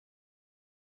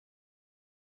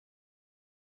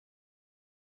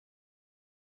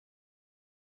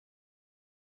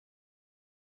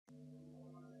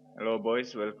Hello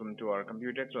boys, welcome to our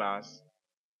computer class.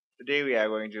 Today we are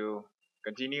going to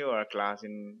continue our class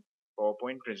in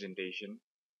PowerPoint presentation.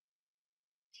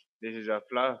 This is our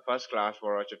first class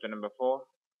for our chapter number 4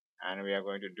 and we are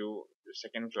going to do the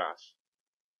second class.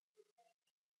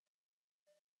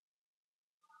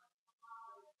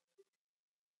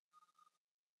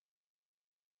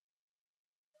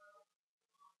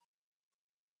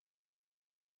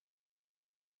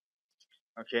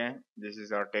 Okay, this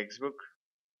is our textbook.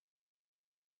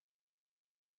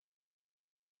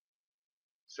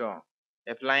 So,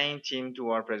 applying theme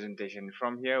to our presentation.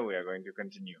 From here we are going to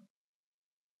continue.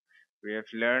 We have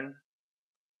learned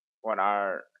what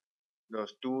are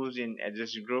those tools in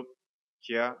adjust group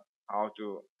here, how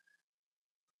to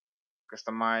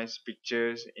customize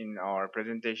pictures in our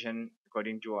presentation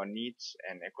according to our needs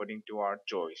and according to our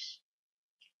choice.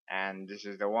 And this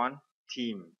is the one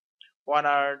theme. What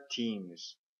are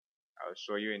themes? I'll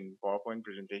show you in PowerPoint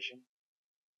presentation.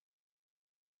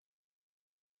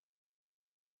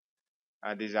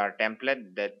 These are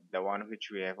template, that the one which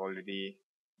we have already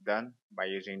done by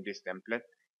using this template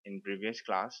in previous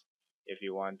class. If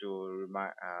you want to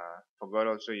forgot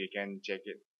also, you can check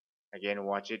it again,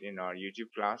 watch it in our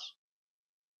YouTube class.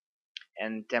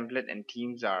 And template and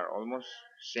themes are almost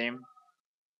same.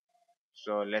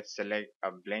 So let's select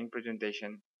a blank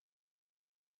presentation.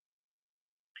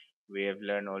 We have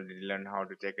already learned how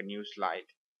to take a new slide.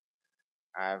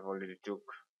 I have already took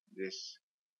this.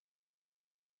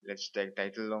 Let's take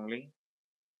title only.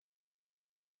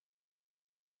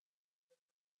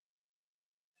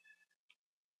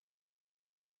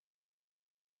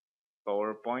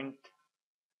 PowerPoint.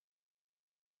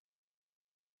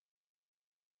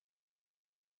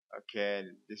 Okay,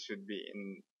 this should be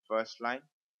in first slide.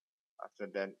 After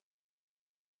that,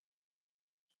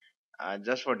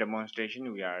 just for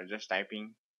demonstration, we are just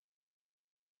typing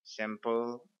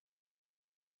sample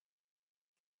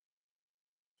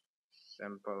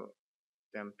sample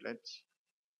templates,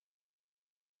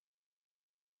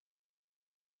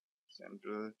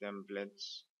 sample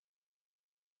templates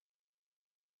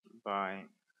by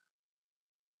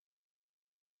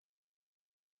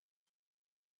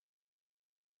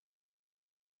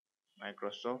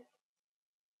Microsoft.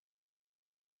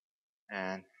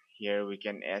 And here we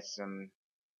can add some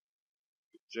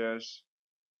pictures.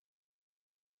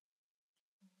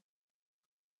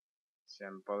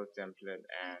 Sample template,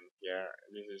 and here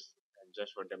this is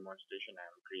just for demonstration. I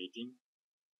am creating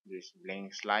this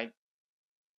blank slide.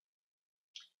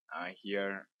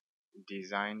 Here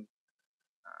design,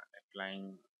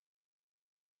 applying,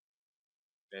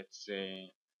 let's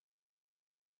say,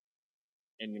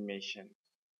 animation.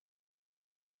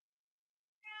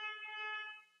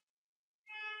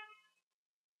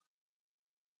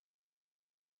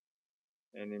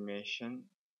 Animation,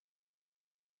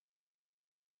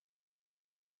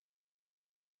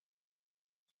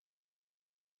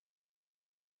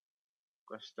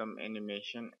 custom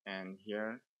animation, and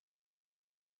here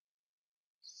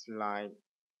slide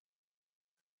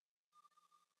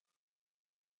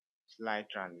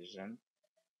transition.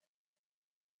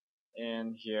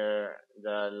 And here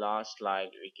the last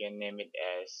slide, we can name it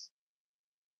as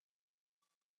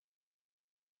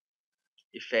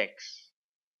effects.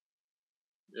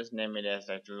 Just name it as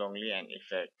title only and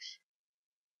effects.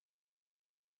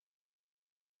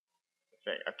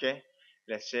 Okay,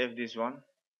 let's save this one.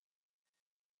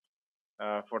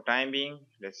 For time being,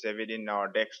 let's save it in our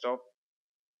desktop.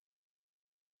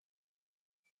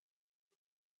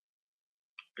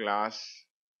 Class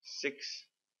 6.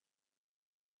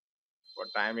 For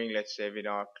time being, let's save it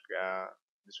on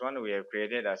this one. We have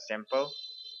created a sample.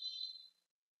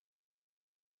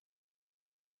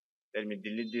 Let me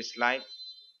delete this slide.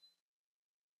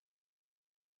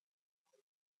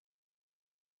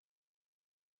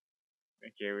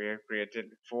 Okay, we have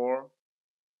created 4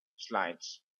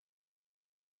 slides.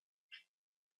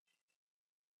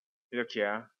 Look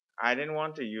here, I didn't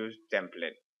want to use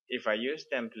template. If I use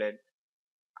template,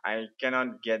 I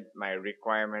cannot get my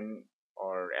requirement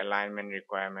or alignment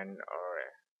requirement, or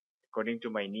according to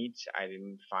my needs. I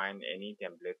didn't find any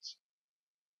templates,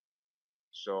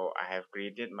 so I have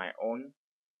created my own,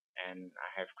 and I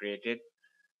have created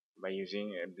by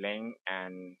using a blank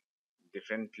and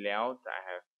different layout. I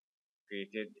have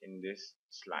created in this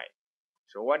slide.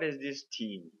 So what is this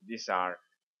theme? These are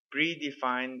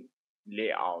predefined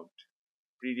layout.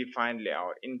 Predefined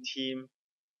layout in theme.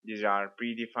 These are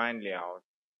predefined layout.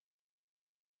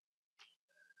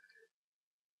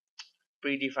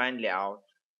 Predefined layout.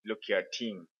 Look here,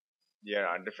 theme. There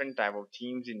are different type of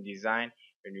themes in design.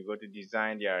 When you go to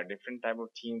design, there are different type of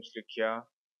themes. Look here,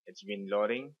 it's been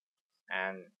loading,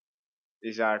 and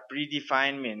These are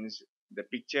predefined means the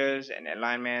pictures and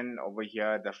alignment over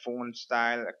here, the font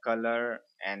style, color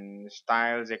and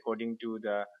styles according to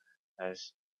the uh,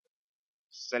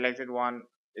 selected one,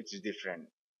 it's different.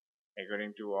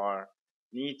 According to our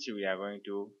needs, we are going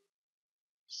to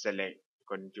select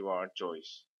according to our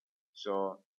choice.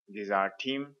 So these are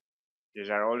theme. These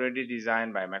are already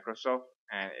designed by Microsoft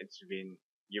and it's been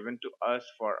given to us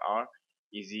for our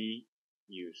easy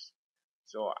use.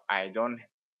 So I don't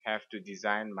have to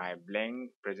design my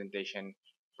blank presentation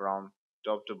from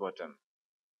top to bottom.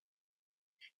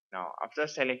 Now after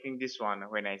selecting this one,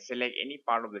 when I select any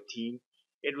part of the theme,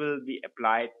 it will be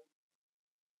applied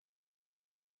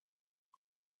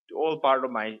to all part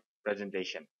of my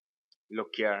presentation. Look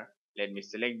here, let me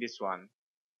select this one.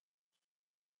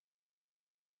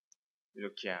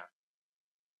 Look here,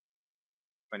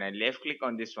 when I left click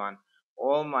on this one,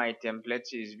 all my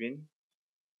templates is been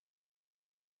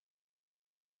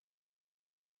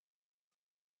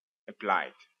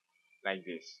applied like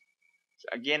this. So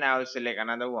again I will select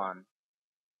another one.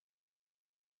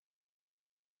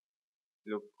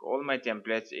 Look, all my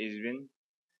templates is been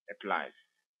applied.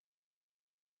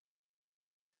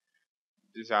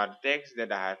 These are the text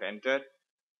that I have entered.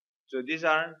 So these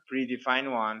are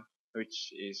predefined one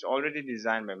which is already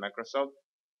designed by Microsoft.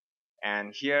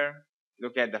 And here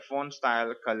look at the font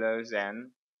style, colors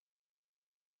and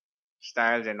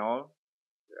styles and all.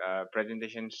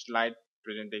 Presentation slide,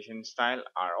 presentation style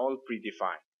are all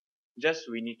predefined. Just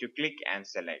we need to click and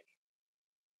select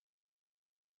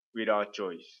with our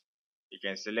choice. You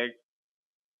can select.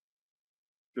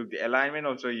 Look, the alignment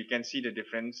also you can see the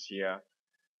difference here.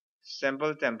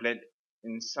 Sample template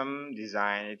in some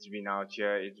design it's been out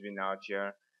here, it's been out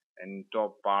here, and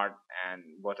top part and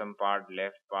bottom part,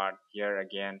 left part here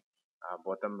again,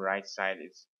 bottom right side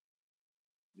is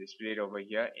displayed over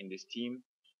here in this theme.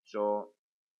 So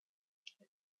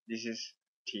this is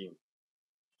theme.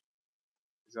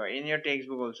 So in your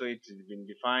textbook also it's been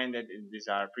defined that these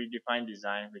are predefined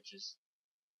design, which is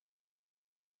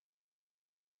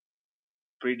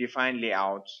predefined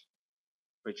layouts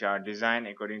which are designed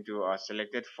according to a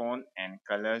selected font and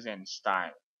colors and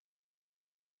style.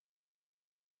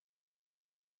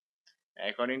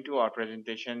 According to our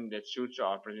presentation that suits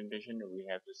our presentation, we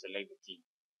have to select the theme.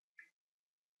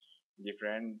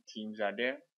 Different themes are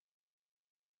there.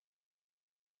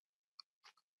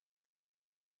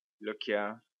 Look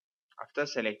here, after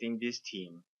selecting this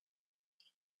theme,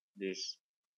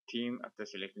 after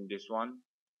selecting this one,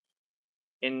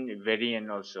 in variant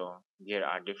also, there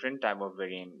are different type of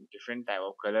variant, different type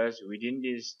of colors within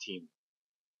this theme.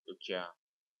 Look here,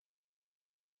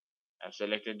 I've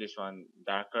selected this one,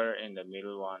 darker in the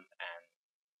middle one and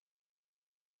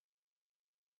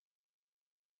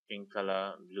pink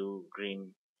color, blue,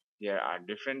 green. There are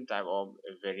different type of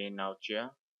variant out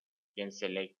here. You can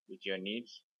select with your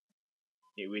needs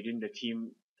within the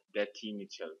theme, that theme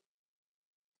itself.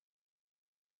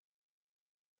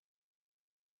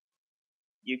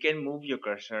 You can move your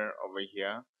cursor over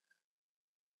here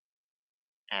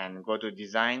and go to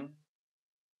design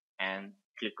and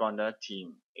click on the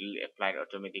theme. It will apply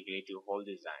automatically to whole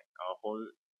design or whole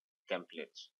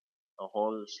templates or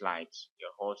whole slides,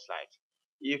 your whole slides.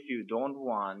 If you don't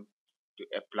want to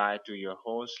apply to your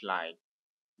whole slide,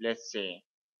 let's say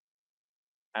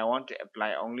I want to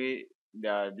apply only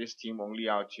this theme only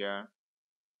out here.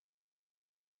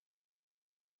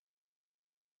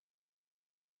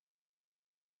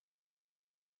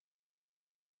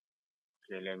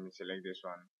 Okay, let me select this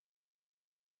one.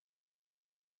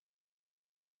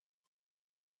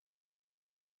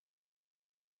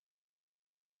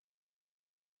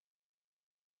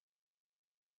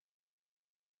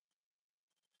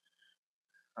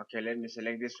 Okay, let me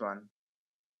select this one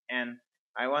and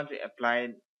I want to apply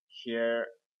here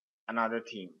another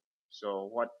theme. So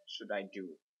what should I do?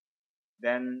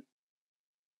 Then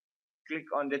click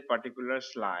on that particular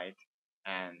slide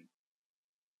and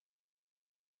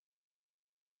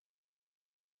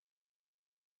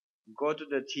go to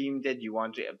the theme that you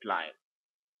want to apply.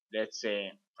 Let's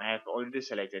say I have already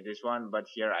selected this one, but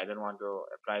here I don't want to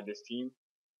apply this theme.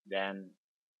 Then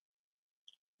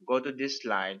go to this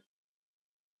slide,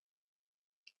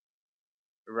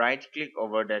 right click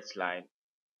over that slide.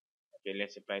 Okay,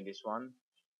 let's apply this one.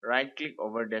 Right click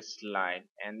over that slide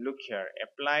and look here,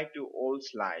 apply to all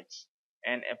slides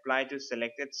and apply to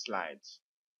selected slides.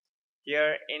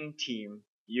 Here in theme,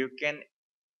 you can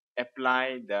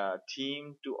apply the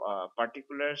theme to a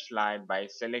particular slide by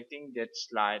selecting that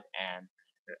slide and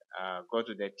go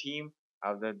to the theme.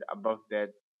 Above that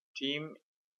theme,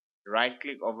 right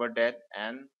click over that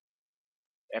and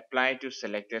apply to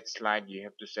selected slide. You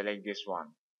have to select this one.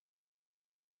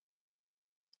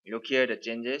 Look here, the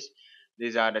changes.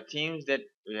 These are the themes that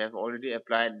we have already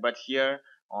applied, but here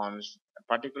on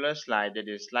a particular slide, that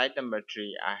is slide number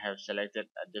 3, I have selected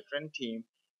a different theme.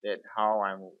 That how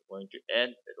I'm going to add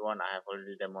that one I have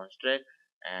already demonstrated.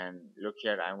 And look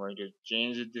here, I'm going to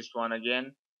change this one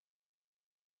again.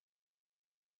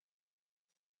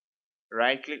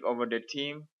 Right click over the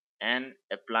theme and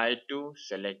apply to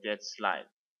selected slide.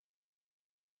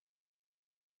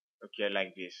 Okay,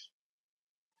 like this.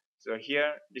 So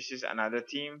here, this is another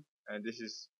theme, this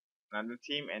is another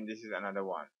theme, and this is another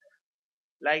one.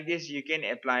 Like this, you can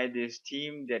apply this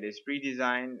theme that is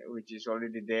pre-designed, which is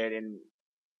already there in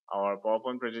our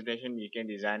PowerPoint presentation. You can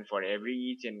design for every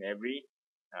each and every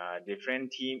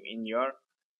different theme in your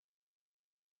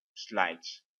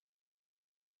slides.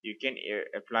 You can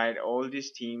apply all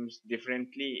these themes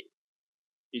differently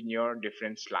in your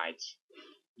different slides.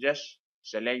 Just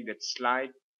select that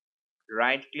slide,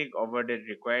 right click over the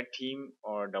required theme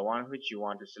or the one which you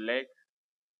want to select.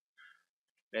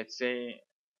 Let's say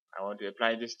I want to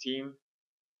apply this theme.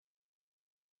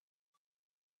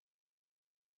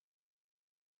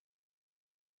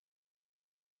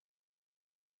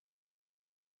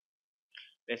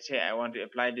 Let's say I want to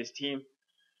apply this theme.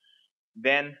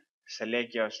 Then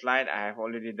select your slide. I have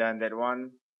already done that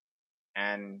one,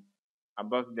 and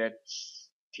above that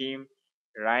theme,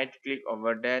 right click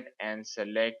over that and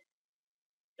select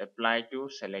apply to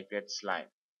selected slide.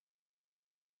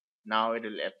 Now it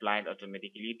will apply it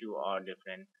automatically to our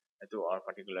different to our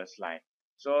particular slide.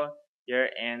 So here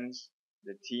ends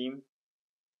the theme.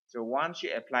 So once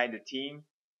you apply the theme,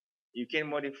 you can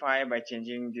modify by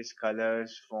changing these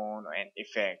colors, font, and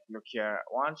effect. Look here,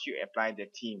 once you apply the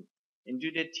theme,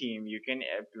 into the theme you can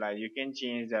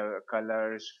change the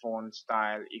colors, font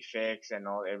style, effects, and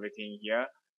all everything here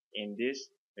in this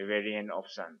variant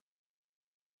option.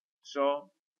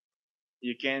 So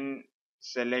you can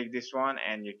select this one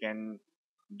and you can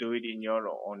do it in your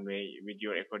own way with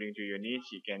your according to your needs.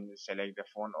 You can select the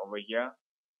font over here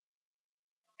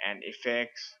and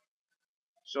effects.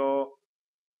 So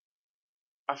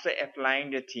after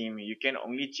applying the theme, you can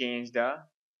only change the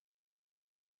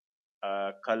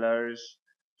colors,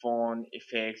 font,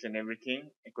 effects, and everything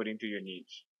according to your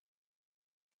needs.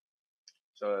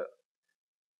 So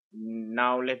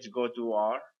now let's go to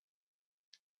our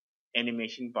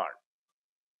animation part.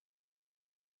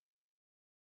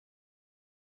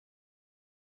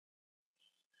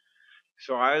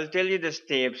 So I'll tell you the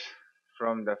steps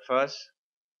from the first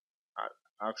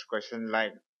ask question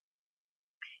like,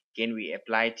 can we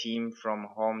apply theme from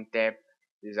home tab?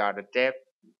 These are the tab.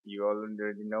 You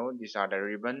already know these are the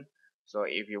ribbon. So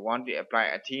if you want to apply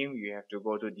a theme, you have to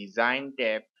go to design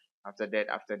tab. After that,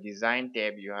 after design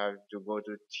tab, you have to go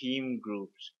to theme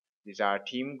groups. These are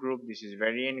theme group. This is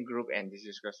variant group and this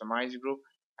is customized group.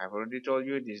 I've already told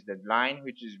you this is the line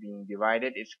which is being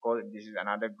divided. It's called, this is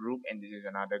another group and this is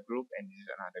another group and this is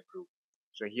another group.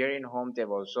 So here in home tab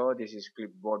also, this is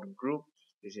clipboard group,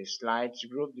 this is slides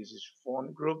group, this is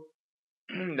font group.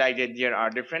 Like that, there are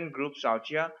different groups out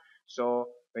here. So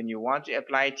when you want to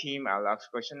apply theme, I'll ask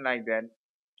question like that.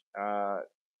 Uh,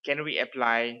 can we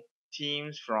apply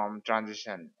themes from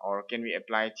transition, or can we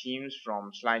apply themes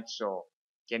from slideshow?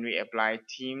 Can we apply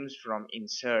themes from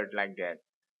insert, like that?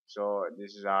 So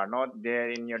these are not there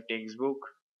in your textbook,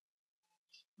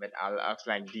 but I'll ask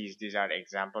like these. These are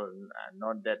example,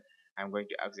 not that I'm going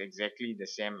to ask exactly the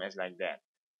same as like that.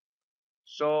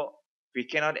 So we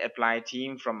cannot apply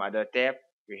theme from other tab.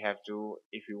 We have to,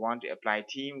 if we want to apply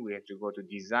theme, we have to go to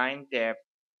design tab.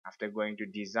 After going to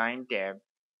design tab,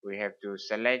 we have to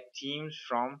select themes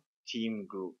from theme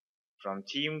group. From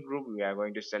theme group, we are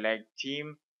going to select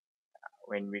theme.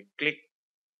 When we click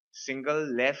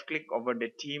single left click over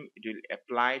the theme, it will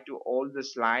apply to all the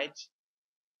slides,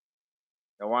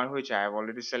 the one which I have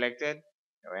already selected.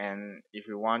 And if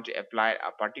you want to apply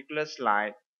a particular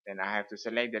slide, then I have to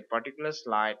select that particular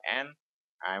slide and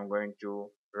I'm going to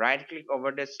right click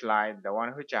over the slide, the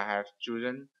one which I have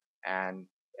chosen, and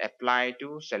apply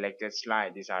to selected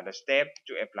slide. These are the steps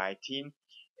to apply theme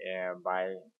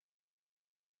by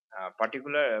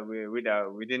particular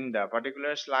within the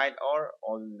particular slide or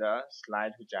all the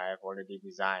slides which I have already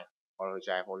designed or which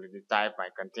I have already typed my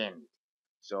content.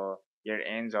 So here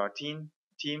ends our theme.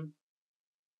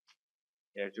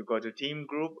 You have to go to theme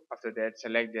group. After that,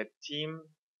 select that theme,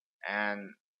 and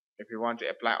if you want to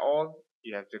apply all,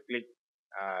 you have to click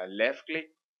left click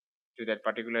to that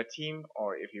particular theme,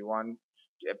 or if you want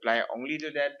to apply only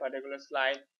to that particular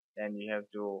slide, then you have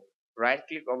to right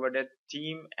click over that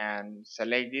theme and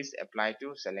select this apply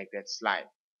to selected slide.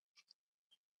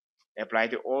 Apply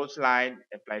to all slide,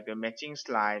 apply to matching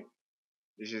slide.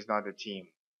 This is not a theme.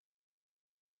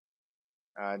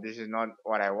 This is not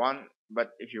what I want,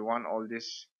 but if you want all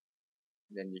this,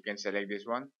 then you can select this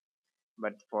one.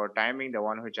 But for timing, the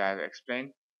one which I have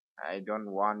explained, I don't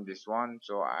want this one,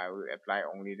 so I will apply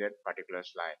only that particular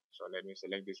slide. So let me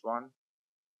select this one,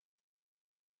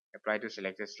 apply to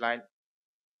selected slide.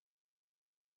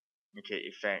 Okay,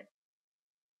 effect.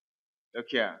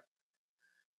 Okay,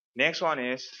 next one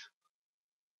is,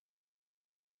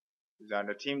 these are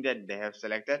the theme that they have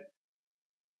selected.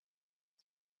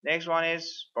 Next one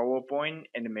is PowerPoint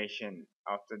animation.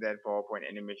 After that PowerPoint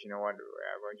animation, what we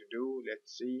are going to do,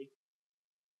 let's see.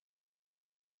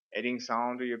 Adding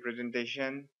sound to your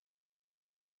presentation,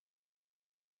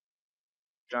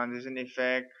 transition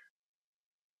effect,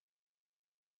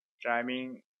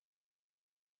 timing.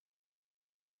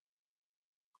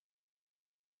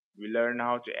 We learn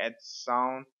how to add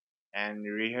sound and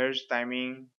rehearse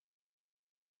timing,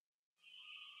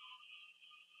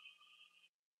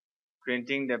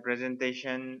 printing the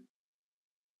presentation.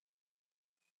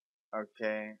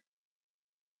 Okay,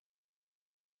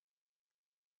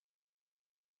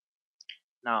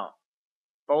 now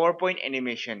PowerPoint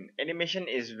animation. Animation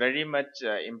is very much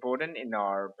important in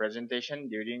our presentation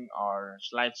during our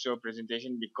slideshow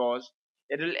presentation because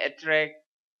it will attract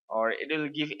or it will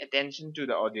give attention to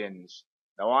the audience.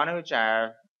 The one which I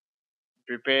have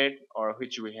prepared or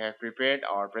which we have prepared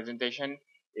our presentation,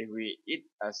 if we eat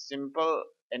a simple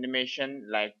animation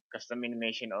like custom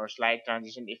animation or slide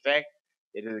transition effect,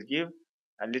 it will give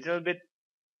a little bit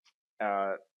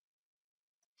uh,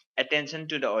 attention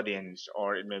to the audience,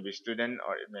 or it may be student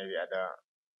or it may be other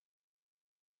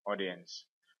audience.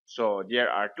 So there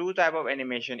are two type of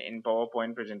animation in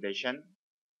PowerPoint presentation.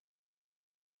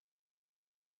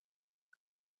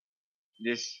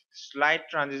 This slide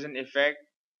transition effect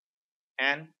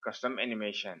and custom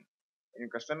animation. In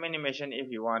custom animation, if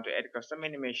you want to add custom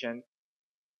animation,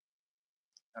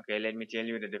 okay, let me tell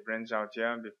you the difference out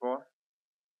here before.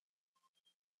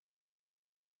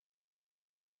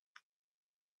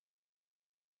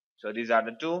 So these are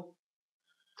the two,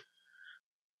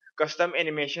 custom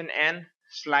animation and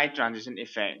slide transition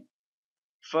effect.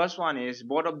 First one is,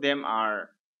 both of them are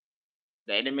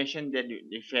the animation that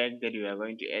effect that you are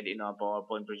going to add in our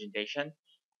PowerPoint presentation.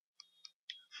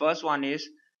 First one is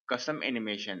custom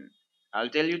animation. I'll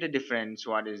tell you the difference.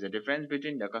 What is the difference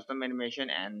between the custom animation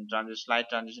and slide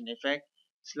transition effect?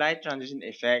 Slide transition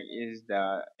effect is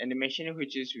the animation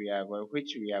which we are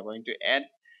going to add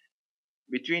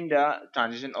between the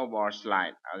transition of our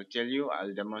slide. I'll tell you,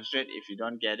 I'll demonstrate. If you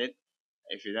don't get it,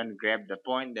 if you don't grab the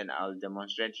point, then I'll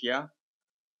demonstrate here.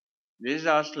 This is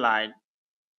our slide.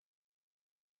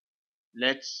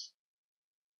 Let's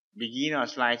begin our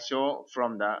slideshow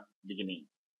from the beginning.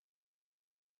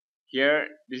 Here,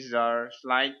 this is our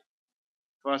slide,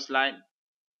 first slide.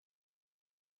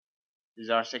 This is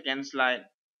our second slide.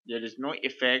 There is no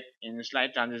effect in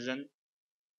slide transition.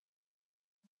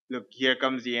 Look, here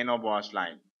comes the end of our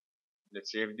slide.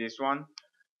 Let's save this one.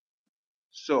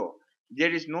 So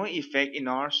there is no effect in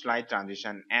our slide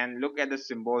transition, and look at the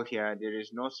symbol here. There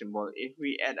is no symbol. If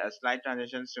we add a slide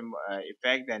transition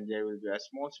effect, then there will be a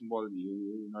small symbol.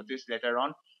 You will notice later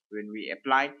on when we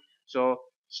apply. So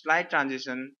slide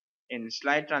transition, in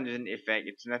slide transition effect,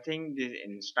 it's nothing.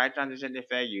 In slide transition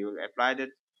effect, you will apply the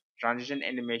transition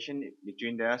animation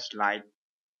between the slide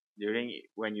during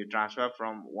when you transfer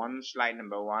from one slide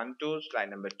number 1 to slide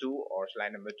number 2, or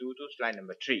slide number 2 to slide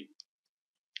number 3.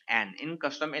 And in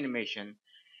custom animation,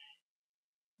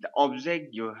 the object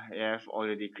you have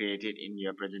already created in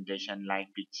your presentation, like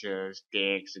pictures,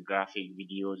 text, graphic,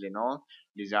 videos and all,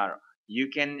 these are, you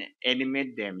can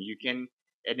animate them. You can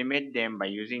animate them by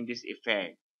using this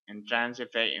effect. And trans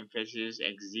effect, emphasis,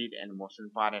 exit and motion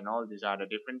part and all, these are the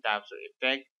different types of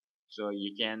effect. So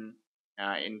you can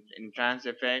in trans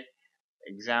effect,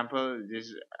 example,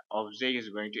 this object is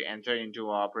going to enter into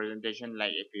our presentation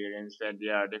like appearance, where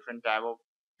there are different type of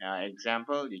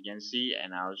example you can see,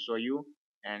 and I'll show you.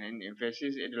 And in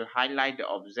emphasis, it will highlight the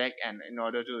object, and in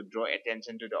order to draw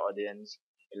attention to the audience,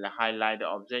 it will highlight the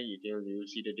object. You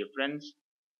see the difference.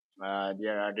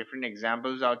 There are different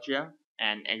examples out here.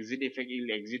 And exit effect, you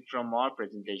will exit from our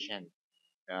presentation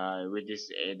with this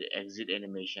exit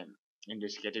animation. In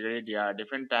this category, there are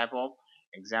different type of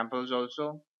examples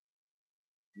also.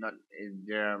 Not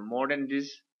there are more than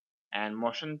this. And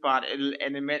motion part, it will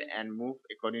animate and move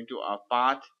according to a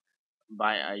path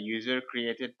by a user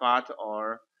created path,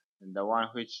 or the one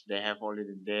which they have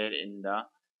already there in the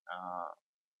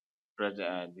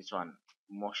this one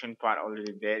motion part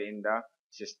already there in the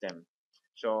system.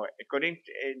 So according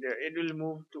to it, it will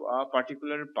move to a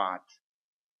particular path.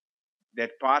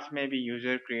 That path may be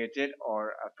user created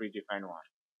or a predefined one.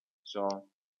 So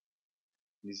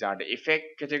These are the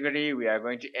effect category we are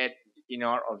going to add in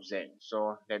our object.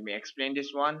 So let me explain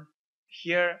this one.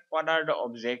 Here, what are the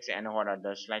objects and what are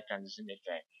the slide transition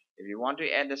effect? If you want to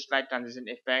add the slide transition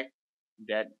effect,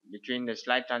 that between the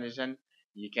slide transition,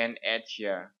 you can add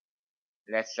here.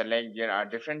 Let's select. There are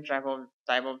different type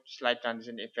of slide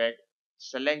transition effect.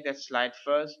 Select the slide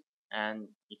first, and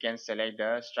you can select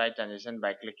the slide transition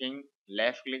by clicking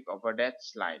left click over that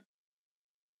slide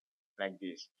like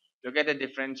this. Look at the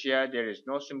difference here. There is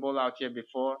no symbol out here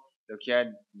before. Look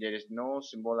here, there is no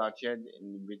symbol out here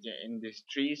in this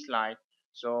tree slide.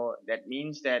 So that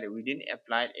means that we didn't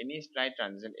apply any slide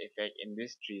transition effect in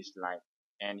this tree slide.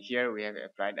 And here we have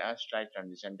applied a slide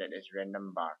transition, that is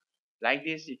random bar. Like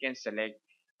this, you can select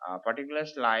a particular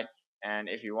slide, and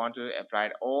if you want to apply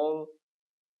it all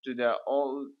to the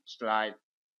all slide,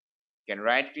 you can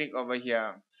right click over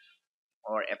here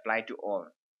or apply to all.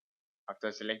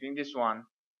 After selecting this one,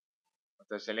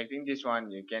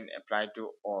 you can apply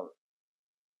to all.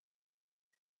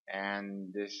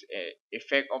 And this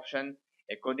effect option,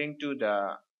 according to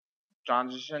the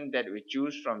transition that we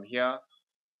choose from here,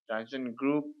 transition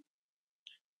group,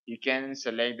 you can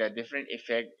select the different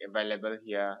effect available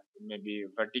here. It may be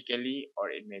vertically or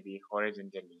it may be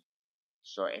horizontally.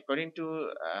 So according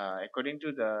to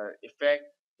the effect,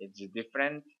 it's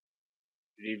different.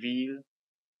 Reveal.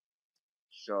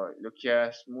 So look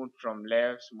here, smooth from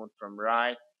left, smooth from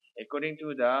right. According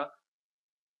to the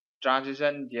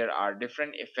transition, there are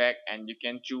different effect, and you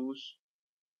can choose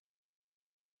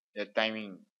the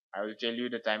timing. I will tell you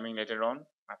the timing later on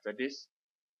after this.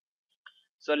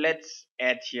 So let's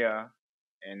add here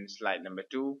in slide number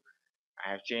 2.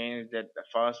 I have changed that the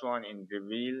first one in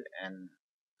reveal, and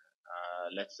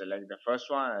let's select the first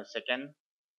one. Second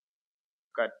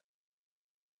cut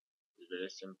is very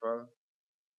simple.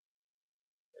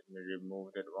 Let me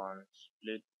remove that one.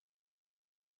 Split.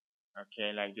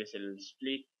 Okay, like this it will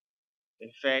split.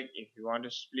 Effect, if you want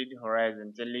to split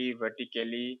horizontally,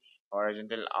 vertically,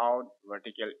 horizontal out,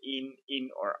 vertical in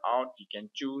or out, you can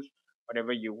choose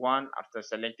whatever you want. After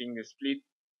selecting the split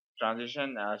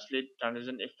transition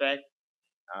effect,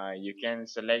 you can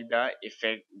select the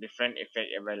different effect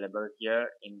available here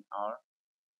in our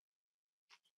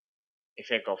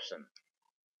effect option.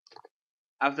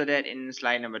 After that, in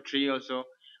slide number 3 also,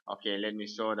 okay, let me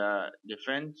show the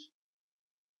difference.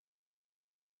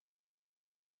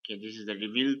 Okay, this is the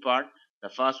reveal part, the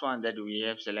first one that we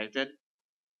have selected.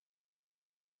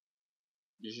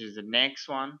 This is the next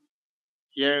one.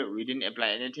 Here we didn't apply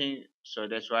anything, so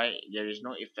that's why there is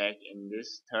no effect in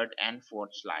this third and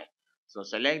fourth slide. So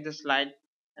select the slide,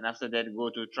 and after that go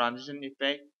to transition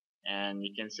effect, and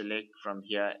you can select from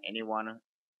here any one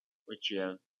which you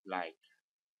have like.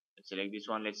 Let's select this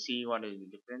one. Let's see what is the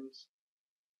difference.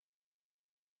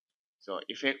 So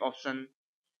effect option,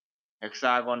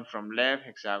 hexagon from left,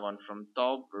 hexagon from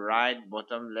top, right,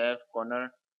 bottom, left,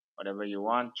 corner, whatever you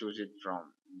want, choose it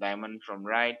from. Diamond from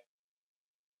right,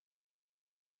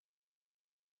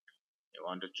 you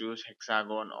want to choose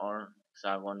hexagon or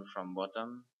hexagon from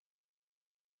bottom.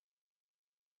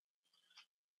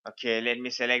 Okay, let me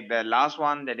select the last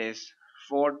one, that is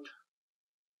fourth.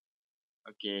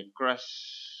 Okay,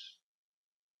 cross.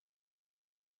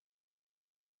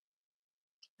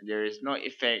 There is no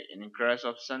effect in cross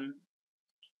option.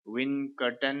 Wind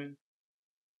curtain,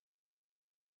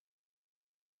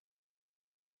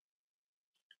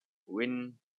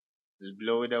 wind, just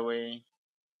blow it away,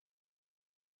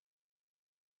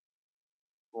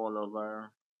 fall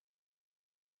over,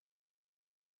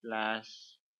 flash.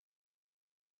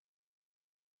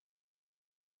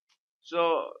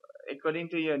 So according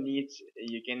to your needs,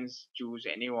 you can choose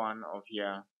any one of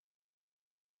your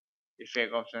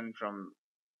effect option from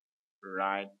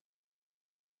right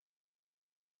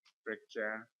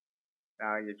picture.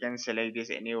 Now you can select this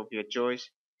any of your choice.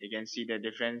 You can see the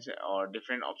difference or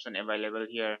different option available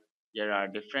here. There are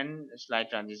different slide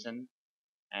transition,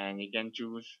 and you can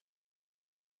choose.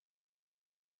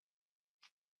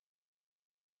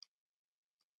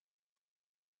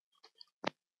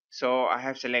 So I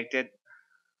have selected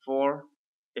 4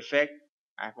 effect.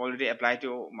 I've already applied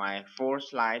to my 4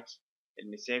 slides. Let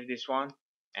me save this one,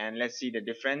 and let's see the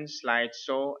different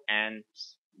slideshow and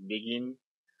begin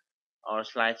our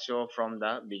slideshow from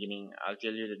the beginning. I'll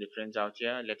tell you the difference out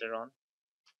here later on.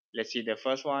 Let's see the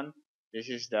first one. This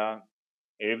is the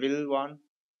reveal one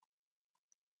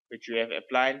which we have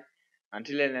applied.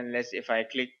 Until and unless if I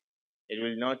click, it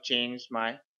will not change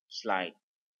my slide.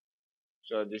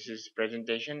 So this is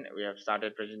presentation. We have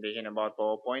started presentation about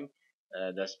PowerPoint.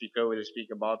 The speaker will speak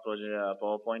about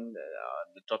PowerPoint,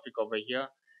 the topic over here.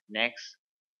 Next,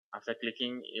 after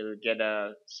clicking, you'll get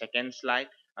a second slide.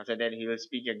 After that, he will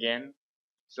speak again.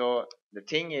 So the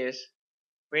thing is,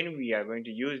 when we are going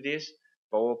to use this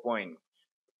PowerPoint,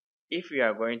 if we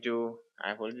are going to,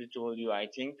 I've already told you, I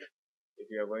think, if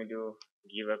you are going to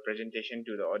give a presentation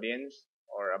to the audience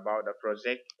or about a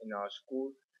project in our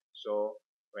school, so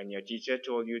when your teacher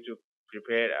told you to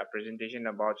prepare a presentation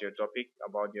about your topic,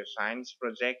 about your science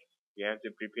project, you have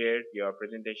to prepare your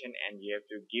presentation and you have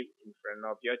to give in front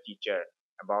of your teacher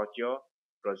about your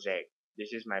project.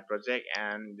 This is my project,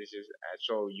 and this is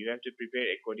so you have to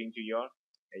prepare according to your,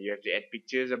 you have to add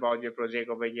pictures about your project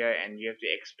over here, and you have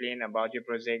to explain about your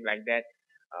project like that.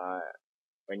 uh,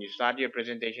 when you start your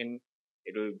presentation,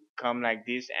 it will come like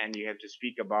this, and you have to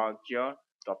speak about your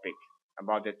topic,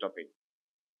 about the topic.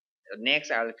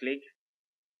 Next, I'll click.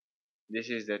 This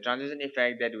is the transition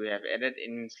effect that we have added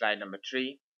in slide number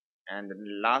 3, and the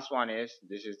last one is,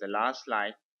 this is the last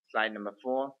slide, slide number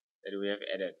 4, that we have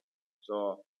added.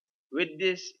 So with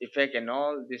this effect and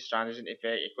all this transition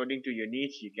effect, according to your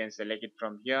needs, you can select it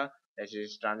from here. This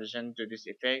is transition to this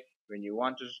effect. When you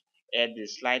want to add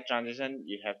this slide transition,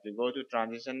 you have to go to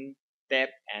transition tab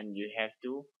and you have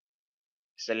to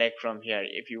select from here.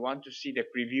 If you want to see the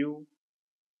preview,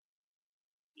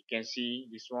 you can see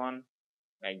this one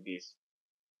like this.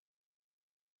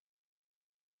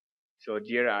 So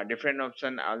there are different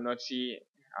options. I'll not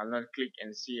click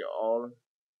and see all.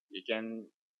 You can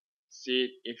see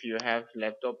it if you have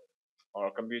laptop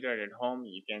or computer at home,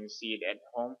 you can see it at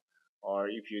home, or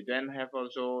if you don't have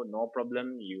also, no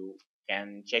problem, you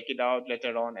can check it out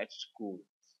later on at school.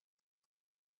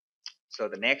 So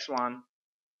the next one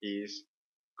is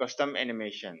custom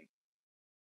animation.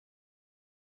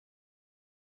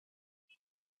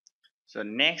 So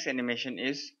next animation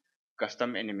is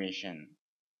custom animation.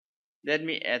 Let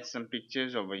me add some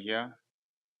pictures over here.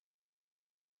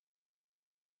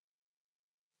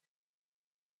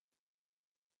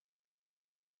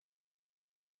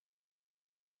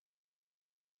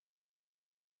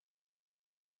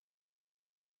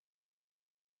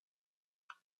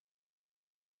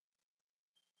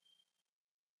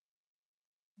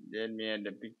 Let me add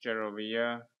the picture over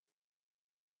here.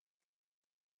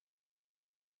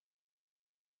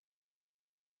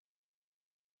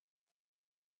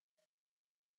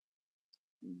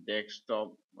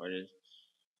 Desktop, or is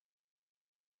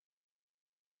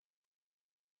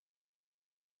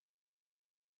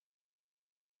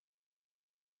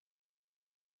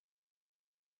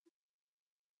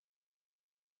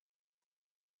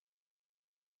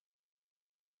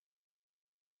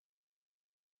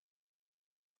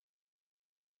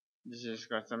this is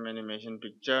custom animation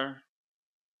picture.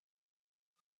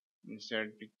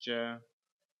 Insert picture,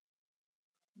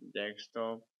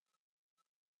 desktop.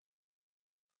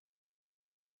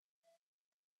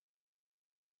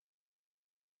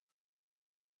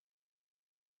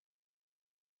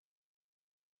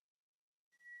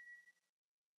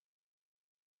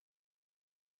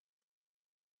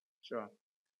 Sure.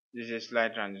 This is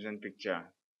slide transition picture.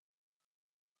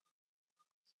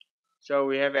 So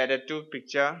we have added two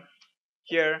picture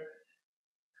here.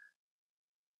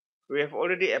 We have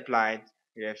already applied.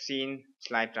 We have seen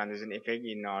slide transition effect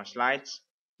in our slides.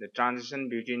 The transition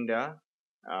between the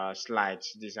slides.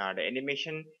 These are the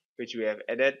animation which we have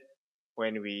added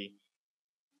when we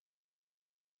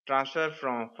transfer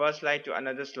from first slide to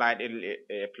another slide. It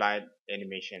will apply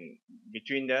animation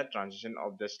between the transition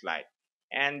of the slide.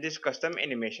 And this custom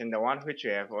animation, the one which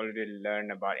we have already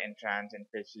learned about entrance and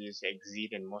faces,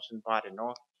 exit and motion part and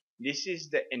all, this is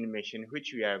the animation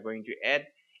which we are going to add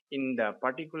in the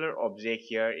particular object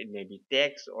here. It may be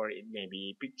text, or it may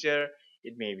be picture,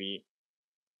 it may be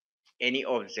any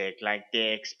object like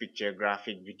text, picture,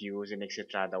 graphic, videos and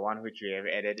etc., the one which we have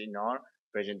added in our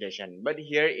presentation. But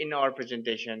here in our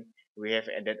presentation we have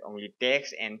added only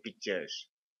text and pictures.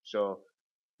 So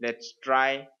let's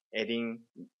try adding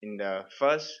in the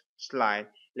first slide.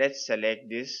 Let's select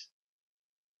this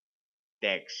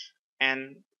text,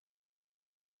 and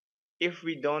if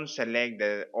we don't select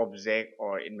the object,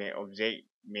 or it may object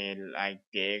may like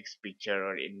text, picture,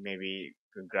 or it may be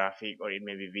graphic, or it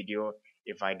may be video,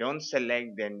 if I don't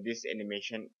select, then this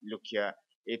animation, look here,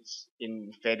 it's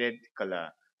in faded color,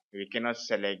 we cannot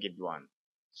select it one.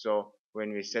 So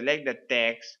when we select the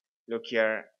text, look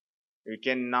here, we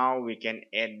can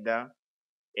add the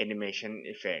animation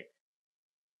effect.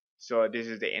 So this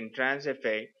is the entrance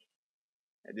effect,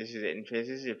 this is the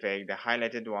emphasis effect, the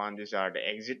highlighted one, these are the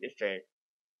exit effect,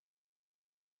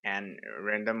 and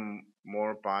random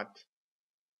more path.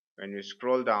 When you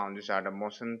scroll down, these are the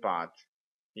motion path.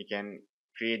 You can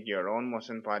create your own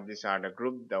motion path. These are the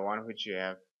group, the one which you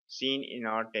have seen in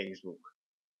our textbook.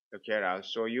 So here I'll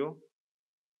show you.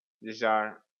 These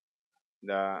are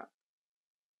the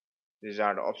these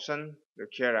are the option. Look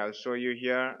here, I'll show you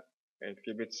here. I'll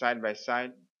keep it side by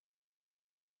side.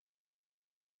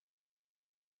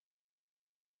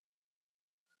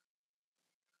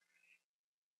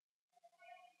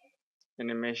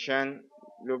 Animation,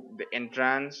 look the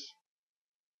entrance,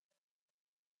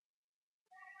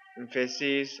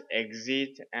 emphasis,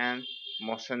 exit, and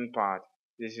motion path.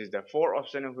 This is the four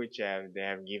options which they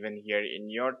have given here in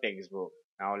your textbook.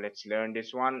 Now let's learn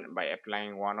this one by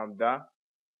applying one of the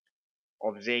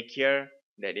object here,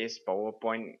 that is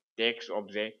PowerPoint text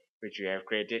object which we have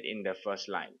created in the first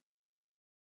line.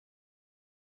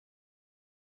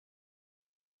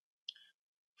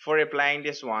 For applying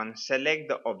this one, select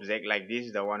the object like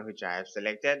this, the one which I have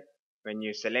selected. When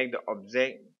you select the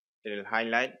object, it will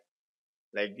highlight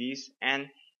like this, and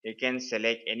you can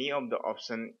select any of the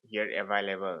option here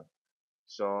available.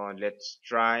 So let's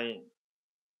try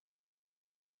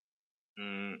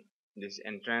this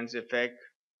entrance effect.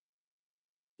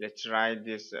 Let's try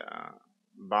this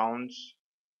bounce.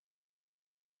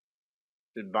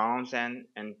 To bounce and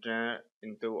enter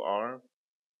into our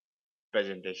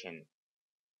presentation.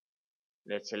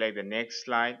 Let's select the next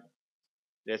slide.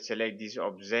 Let's select this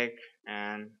object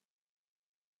and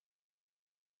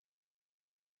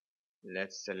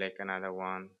let's select another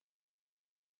one.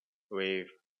 Wave.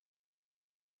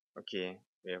 Okay,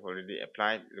 we have already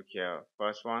applied. Look here,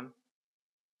 first one.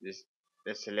 This,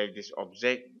 let's select this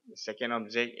object, the second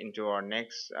object, into our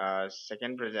next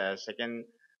second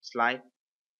slide.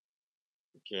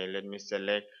 Okay, let me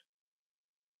select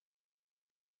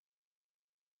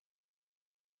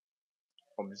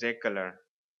object color.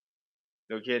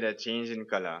 Look here, the change in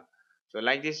color. So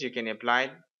like this, you can apply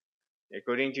it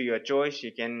according to your choice.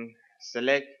 You can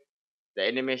select the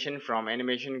animation from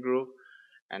animation group,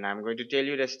 and I'm going to tell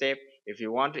you the step. If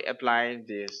you want to apply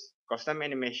this custom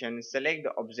animation, select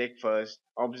the object first.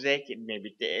 Object, it may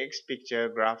be text, picture,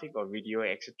 graphic, or video,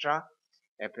 etc.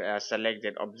 Select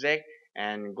that object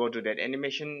and go to that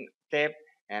animation tab,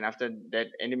 and after that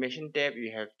animation tab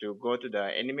you have to go to the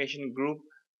animation group.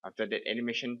 After that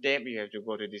animation tab you have to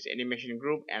go to this animation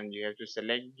group and you have to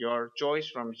select your choice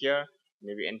from here.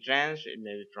 Maybe entrance, it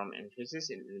may be from emphasis,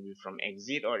 it may be from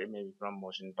exit, or it may be from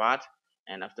motion path.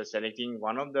 And after selecting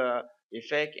one of the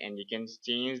effect, and you can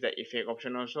change the effect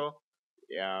option also.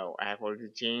 I have already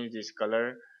changed this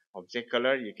color, object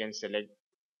color. You can select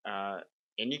uh,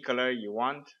 any color you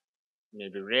want,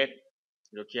 maybe red.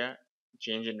 Look here,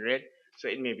 change in red. So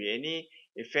it may be any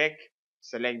effect.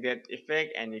 Select that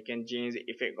effect and you can change the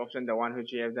effect option, the one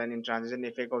which you have done in transition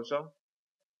effect also.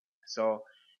 So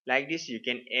like this you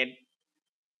can add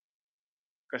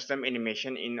custom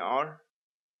animation in our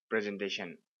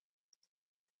presentation.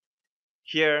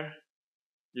 Here,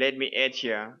 let me add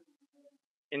here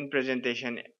in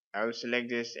presentation. I will select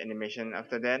this animation.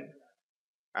 After that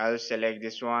I'll select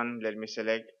this one. Let me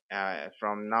select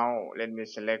from now, let me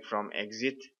select from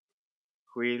exit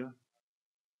wheel.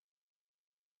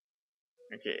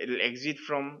 Okay, it'll exit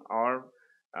from our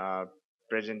uh,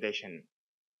 presentation.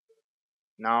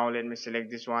 Now let me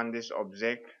select this one, this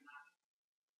object.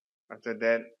 After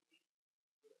that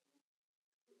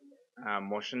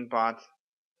motion path,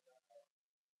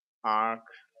 arc.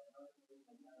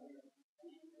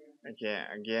 Okay,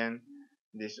 again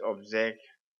this object,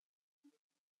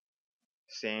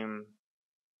 same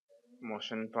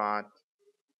motion path.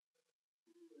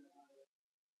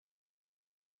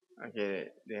 Okay,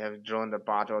 they have drawn the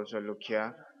path also. Look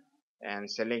here and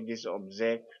select this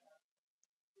object.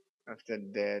 After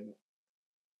that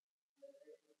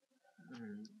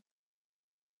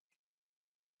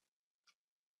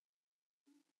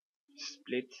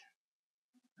split,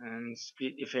 and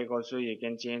split effect also you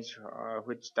can change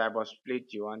which type of split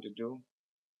you want to do.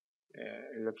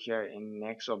 Look here in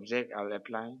next object, I'll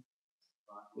apply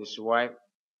this wipe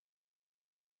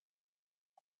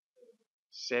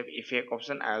shape effect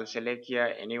option. I'll select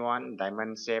here anyone,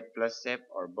 diamond shape, plus shape,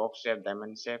 or box shape,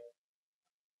 diamond shape,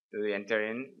 to enter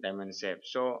in diamond shape.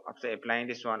 So after applying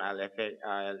this one, I'll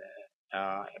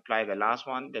apply the last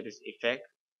one, that is effect,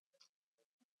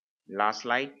 last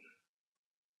light.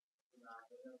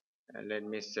 Let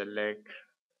me select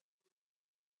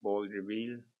bold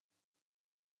reveal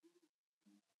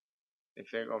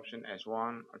effect option as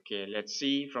one. Okay, let's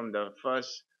see from the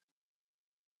first.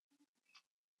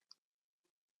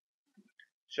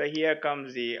 So here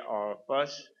comes the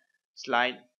first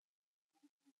slide.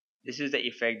 This is the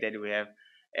effect that we have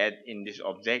add in this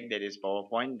object, that is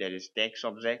PowerPoint, that is text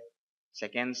object.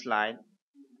 Second slide,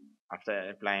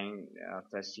 after applying,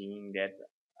 after seeing that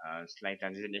slide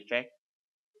transition effect,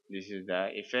 this is the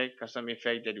effect, custom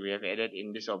effect that we have added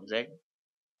in this object.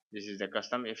 This is the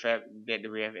custom effect that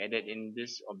we have added in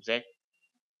this object.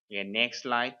 Here, next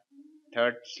slide,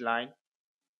 third slide.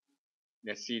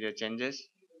 Let's see the changes.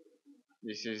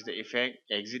 This is the effect,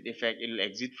 exit effect. It will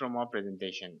exit from our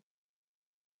presentation.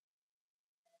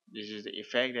 This is the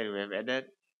effect that we have added.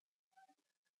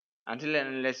 Until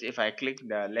and unless if I click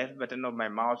the left button of my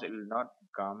mouse, it will not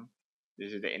come.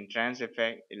 This is the entrance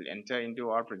effect. It will enter into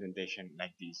our presentation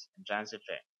like this, entrance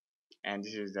effect. And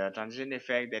this is the transition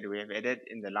effect that we have added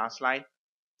in the last slide.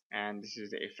 And this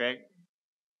is the effect.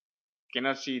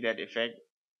 Cannot see that effect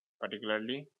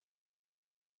particularly.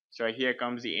 So here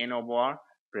comes the end of our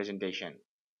presentation.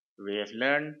 We have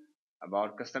learned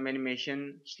about custom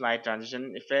animation, slide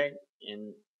transition effect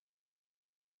in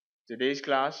today's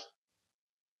class.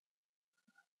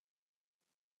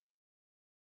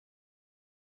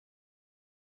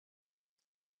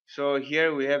 So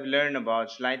here we have learned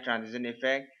about slide transition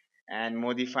effect and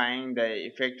modifying the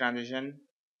effect transition,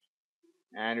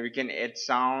 and we can add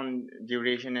sound,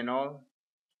 duration and all.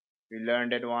 We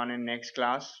learned that one in next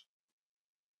class.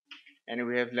 And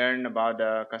we have learned about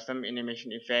the custom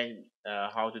animation effect,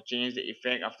 how to change the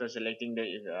effect after selecting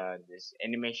the this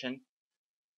animation,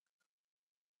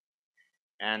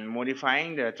 and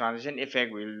modifying the transition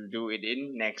effect. We'll do it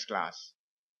in next class.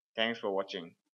 Thanks for watching.